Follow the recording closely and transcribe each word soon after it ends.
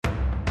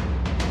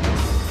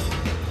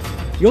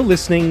You're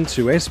listening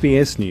to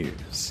SBS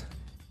News.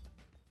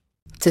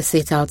 To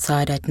sit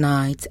outside at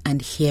night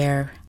and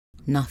hear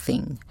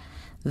nothing.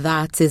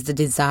 That is the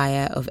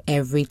desire of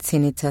every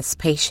tinnitus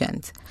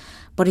patient,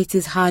 but it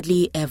is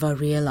hardly ever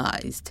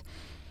realized.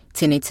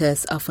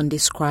 Tinnitus, often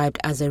described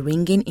as a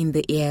ringing in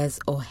the ears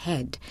or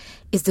head,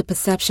 is the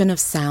perception of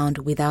sound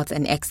without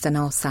an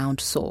external sound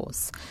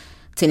source.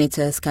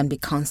 Tinnitus can be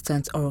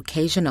constant or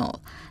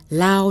occasional,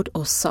 loud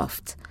or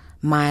soft,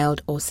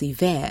 mild or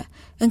severe,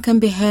 and can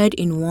be heard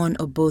in one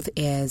or both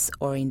ears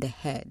or in the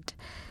head.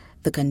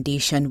 The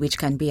condition, which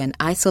can be an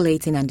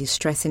isolating and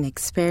distressing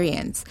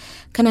experience,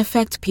 can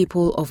affect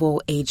people of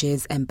all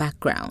ages and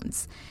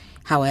backgrounds.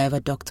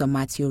 However, Dr.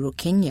 Matthew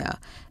Rukinya,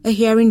 a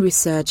hearing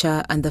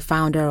researcher and the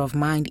founder of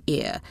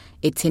MindEar,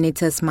 a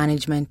tinnitus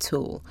management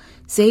tool,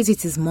 says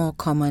it is more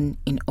common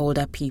in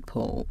older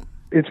people.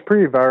 It's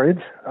pretty varied.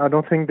 I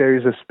don't think there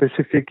is a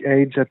specific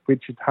age at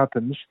which it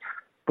happens,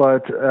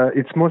 but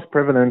it's most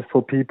prevalent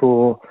for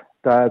people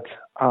that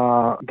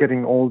are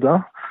getting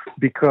older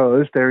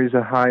because there is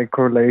a high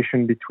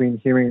correlation between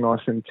hearing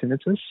loss and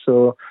tinnitus.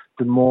 So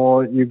the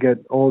more you get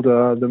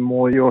older, the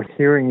more your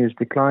hearing is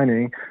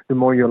declining, the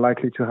more you're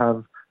likely to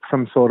have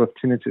some sort of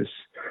tinnitus.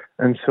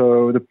 And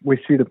so we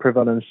see the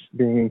prevalence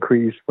being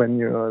increased when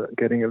you're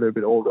getting a little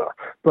bit older.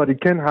 But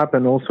it can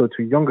happen also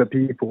to younger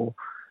people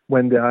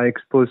when they are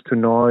exposed to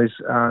noise,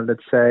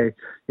 let's say,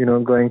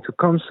 going to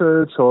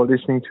concerts or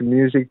listening to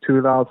music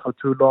too loud for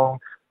too long.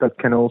 That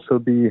can also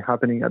be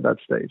happening at that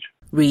stage.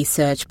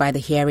 Research by the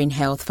Hearing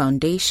Health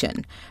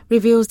Foundation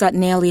reveals that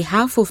nearly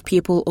half of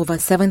people over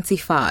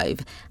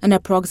 75 and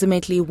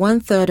approximately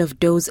one-third of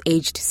those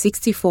aged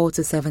 64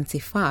 to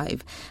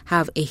 75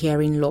 have a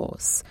hearing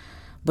loss.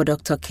 But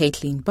Dr.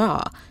 Caitlin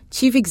Barr,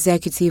 Chief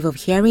Executive of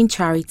hearing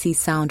charity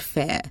Sound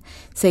Fair,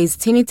 says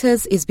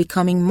tinnitus is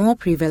becoming more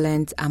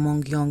prevalent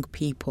among young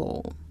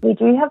people. We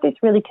do have this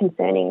really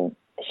concerning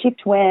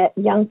shift where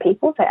young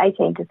people, so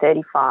 18 to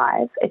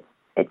 35,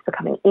 it's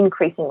becoming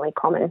increasingly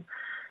common.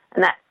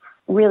 And that's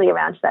really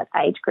around that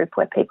age group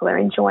where people are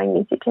enjoying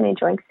music and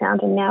enjoying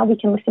sound, and now we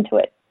can listen to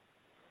it,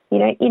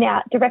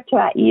 direct to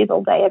our ears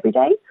all day, every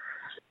day.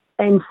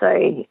 And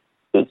so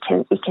it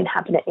can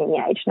happen at any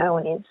age. No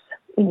one is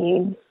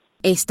immune.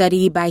 A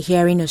study by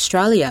Hearing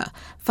Australia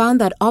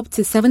found that up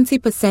to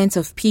 70%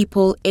 of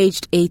people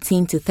aged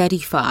 18 to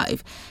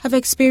 35 have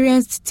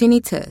experienced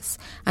tinnitus,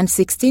 and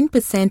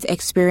 16%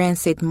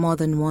 experience it more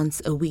than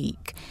once a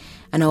week.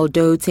 And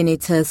although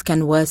tinnitus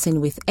can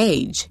worsen with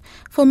age,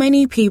 for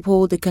many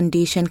people the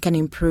condition can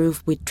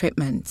improve with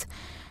treatment.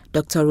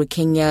 Dr.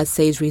 Rukinya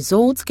says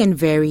results can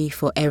vary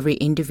for every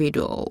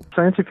individual.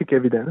 Scientific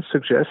evidence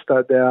suggests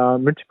that there are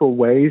multiple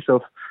ways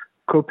of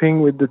coping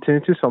with the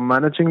tinnitus or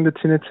managing the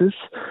tinnitus,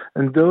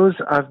 and those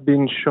have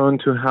been shown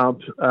to help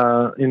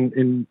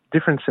in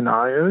different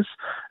scenarios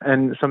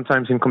and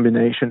sometimes in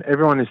combination.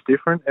 Everyone is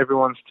different,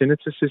 everyone's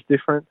tinnitus is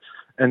different,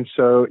 and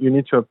so you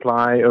need to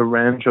apply a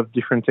range of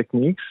different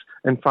techniques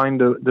and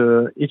find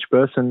each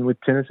person with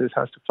tinnitus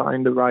has to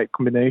find the right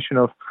combination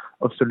of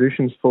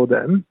solutions for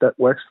them that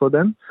works for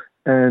them,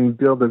 and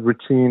build a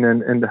routine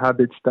and the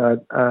habits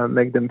that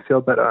make them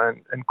feel better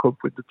and cope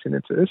with the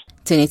tinnitus.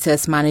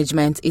 Tinnitus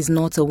management is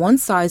not a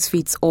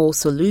one-size-fits-all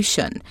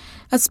solution,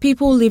 as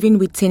people living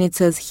with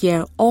tinnitus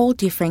hear all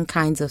different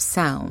kinds of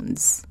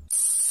sounds.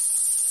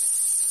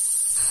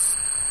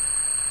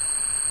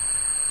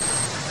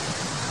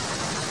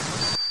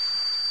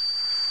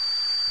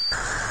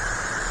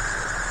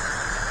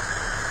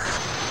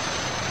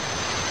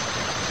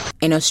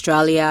 In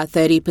Australia,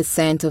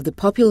 30% of the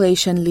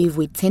population live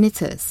with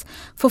tinnitus.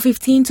 For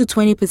 15 to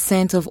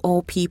 20% of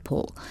all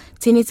people,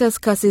 tinnitus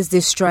causes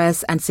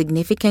distress and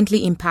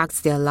significantly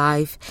impacts their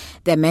life,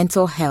 their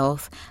mental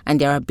health, and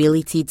their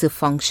ability to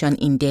function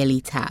in daily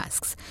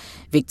tasks.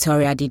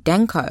 Victoria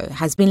Didenko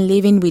has been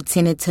living with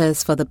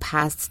tinnitus for the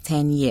past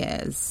 10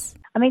 years.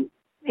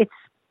 It's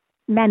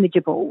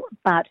manageable,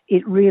 but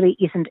it really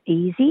isn't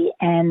easy.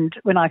 And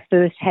when I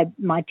first had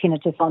my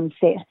tinnitus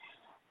onset,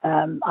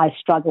 I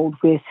struggled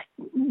with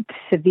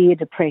severe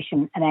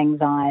depression and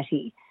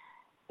anxiety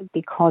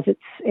because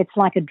it's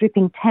like a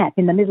dripping tap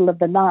in the middle of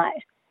the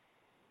night.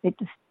 It's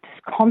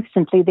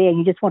constantly there.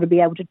 You just want to be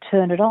able to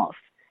turn it off,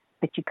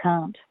 but you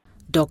can't.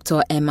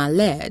 Dr. Emma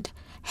Laird,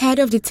 head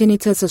of the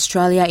Tinnitus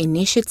Australia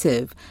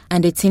initiative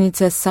and a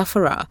tinnitus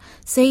sufferer,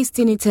 says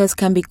tinnitus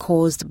can be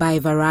caused by a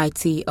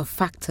variety of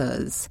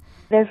factors.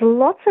 There's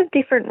lots of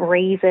different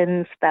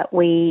reasons that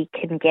we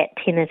can get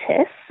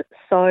tinnitus.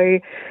 So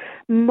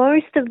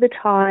most of the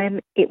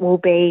time it will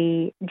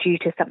be due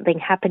to something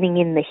happening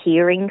in the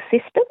hearing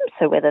system,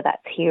 so whether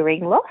that's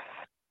hearing loss,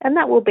 and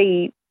that will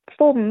be,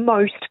 for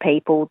most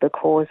people, the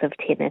cause of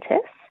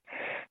tinnitus.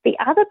 The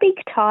other big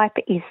type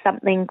is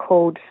something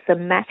called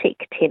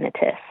somatic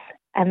tinnitus,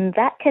 and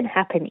that can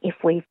happen if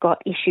we've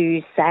got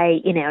issues,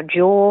 say, in our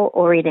jaw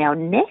or in our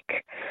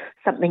neck,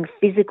 something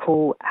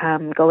physical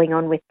going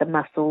on with the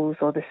muscles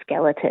or the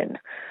skeleton.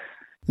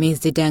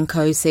 Ms.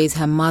 Didenko says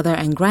her mother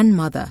and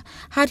grandmother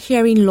had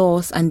hearing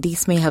loss, and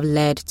this may have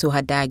led to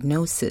her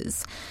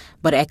diagnosis.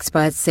 But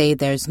experts say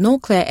there's no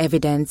clear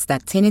evidence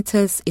that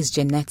tinnitus is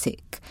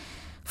genetic.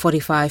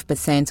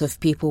 45% of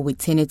people with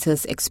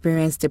tinnitus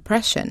experience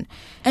depression,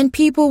 and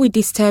people with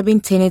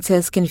disturbing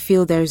tinnitus can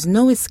feel there is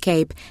no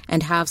escape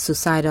and have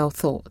suicidal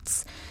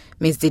thoughts.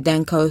 Ms.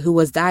 Didenko, who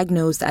was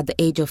diagnosed at the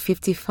age of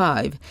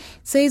 55,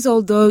 says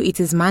although it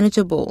is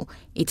manageable,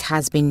 it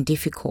has been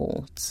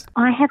difficult.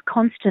 I have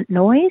constant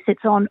noise.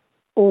 It's on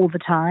all the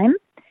time.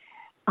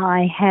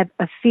 I have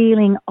a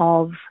feeling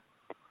of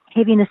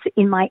heaviness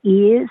in my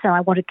ears, and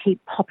I want to keep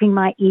popping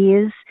my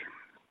ears.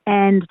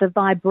 And the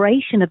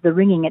vibration of the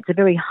ringing, it's a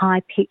very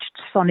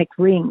high-pitched sonic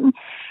ring,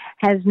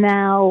 has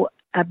now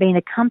been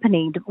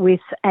accompanied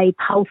with a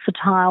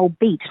pulsatile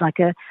beat, like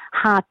a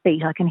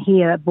heartbeat. I can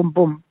hear a boom,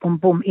 boom, boom,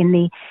 boom in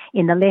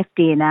the left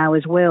ear now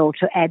as well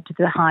to add to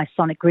the high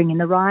sonic ring in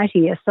the right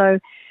ear. So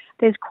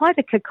there's quite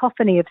a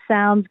cacophony of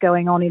sounds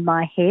going on in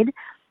my head.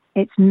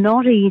 It's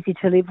not easy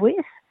to live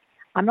with.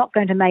 I'm not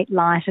going to make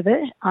light of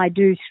it. I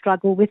do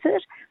struggle with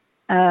it.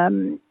 I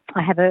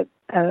have a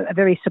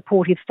very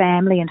supportive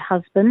family and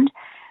husband.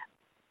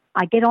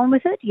 I get on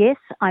with it, yes.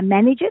 I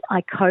manage it,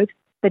 I cope,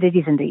 but it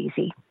isn't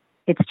easy.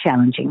 It's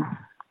challenging.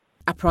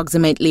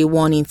 Approximately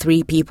 1 in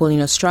 3 people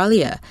in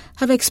Australia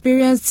have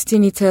experienced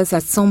tinnitus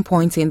at some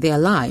point in their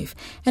life,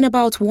 and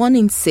about 1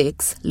 in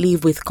 6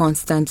 live with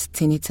constant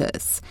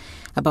tinnitus.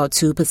 About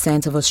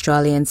 2% of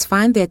Australians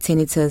find their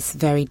tinnitus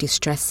very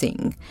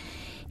distressing.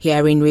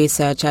 Hearing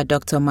researcher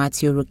Dr.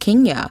 Matthew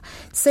Rukinya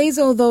says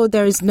although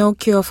there is no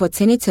cure for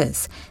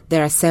tinnitus,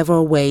 there are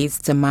several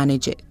ways to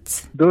manage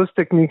it. Those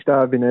techniques that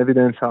have been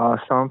evidenced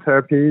are sound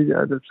therapy,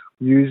 that's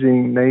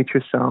using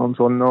nature sounds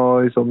or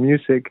noise or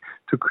music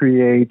to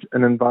create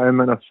an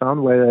environment of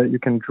sound where you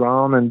can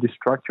drown and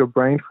distract your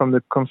brain from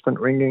the constant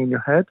ringing in your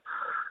head.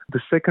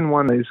 The second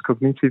one is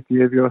cognitive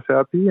behavioral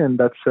therapy, and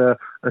that's a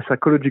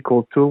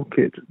psychological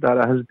toolkit that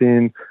has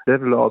been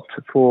developed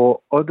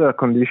for other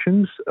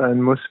conditions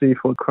and mostly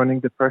for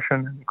chronic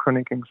depression and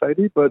chronic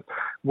anxiety. But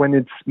when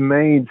it's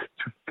made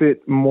to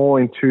fit more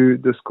into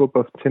the scope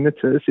of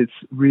tinnitus, it's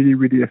really,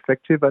 really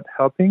effective at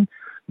helping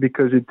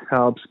because it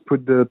helps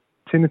put the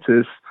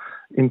tinnitus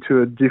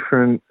into a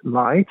different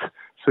light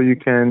so you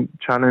can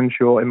challenge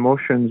your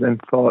emotions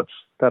and thoughts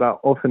that are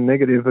often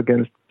negative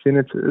against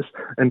tinnitus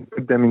and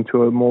put them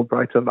into a more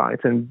brighter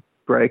light and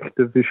break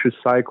the vicious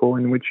cycle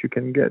in which you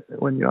can get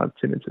when you have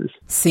tinnitus.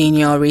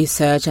 Senior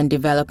Research and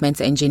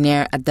Development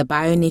Engineer at the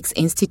Bionics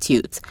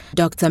Institute,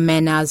 Dr.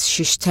 Mehnaz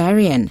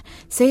Shushtarian,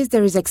 says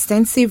there is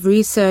extensive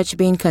research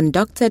being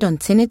conducted on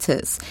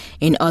tinnitus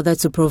in order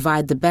to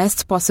provide the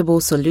best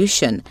possible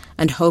solution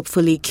and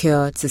hopefully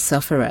cure to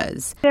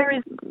sufferers. There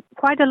is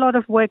quite a lot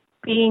of work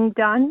being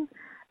done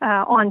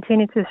on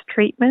tinnitus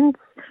treatments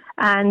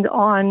and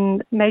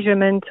on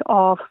measurement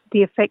of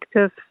the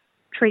effective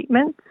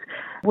treatments.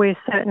 We're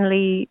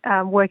certainly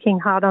working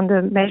hard on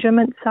the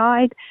measurement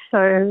side.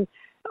 So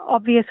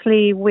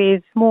obviously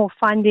with more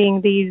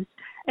funding, these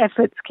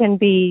efforts can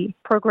be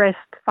progressed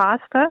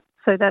faster.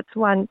 So that's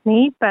one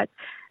need. But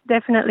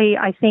definitely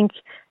I think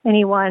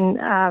anyone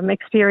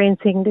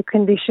experiencing the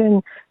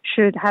condition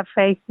should have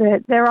faith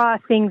that there are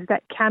things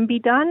that can be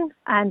done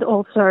and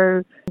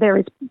also there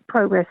is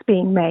progress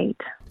being made.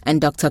 And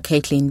Dr.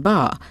 Caitlin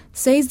Barr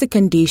says the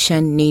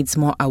condition needs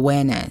more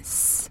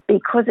awareness.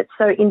 Because it's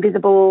so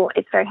invisible,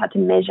 it's very hard to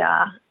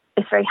measure.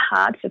 It's very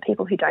hard for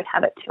people who don't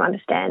have it to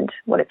understand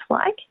what it's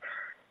like.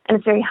 And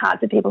it's very hard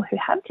for people who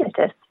have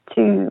tinnitus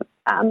to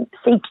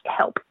seek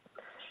help.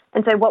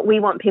 And so what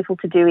we want people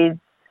to do is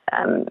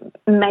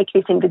make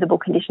this invisible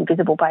condition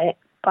visible by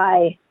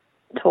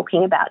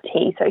talking about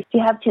T. So if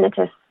you have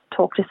tinnitus,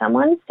 talk to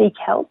someone, seek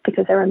help,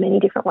 because there are many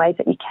different ways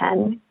that you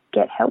can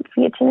get help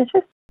for your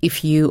tinnitus.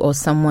 If you or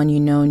someone you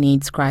know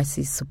needs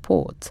crisis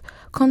support,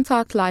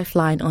 contact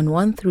Lifeline on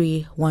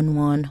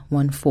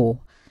 131114,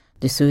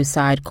 the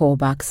Suicide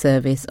Callback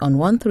Service on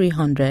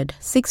 1300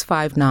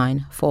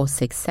 659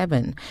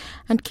 467,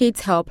 and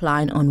Kids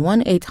Helpline on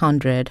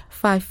 1800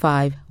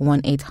 55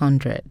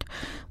 1800.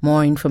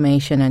 More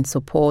information and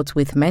support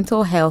with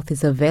mental health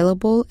is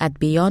available at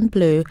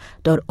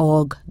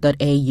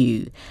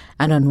beyondblue.org.au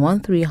and on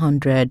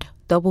 1300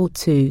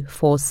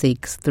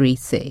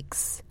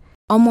 224636.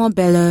 Omar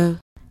Bello,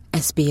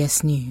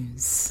 SBS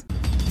News.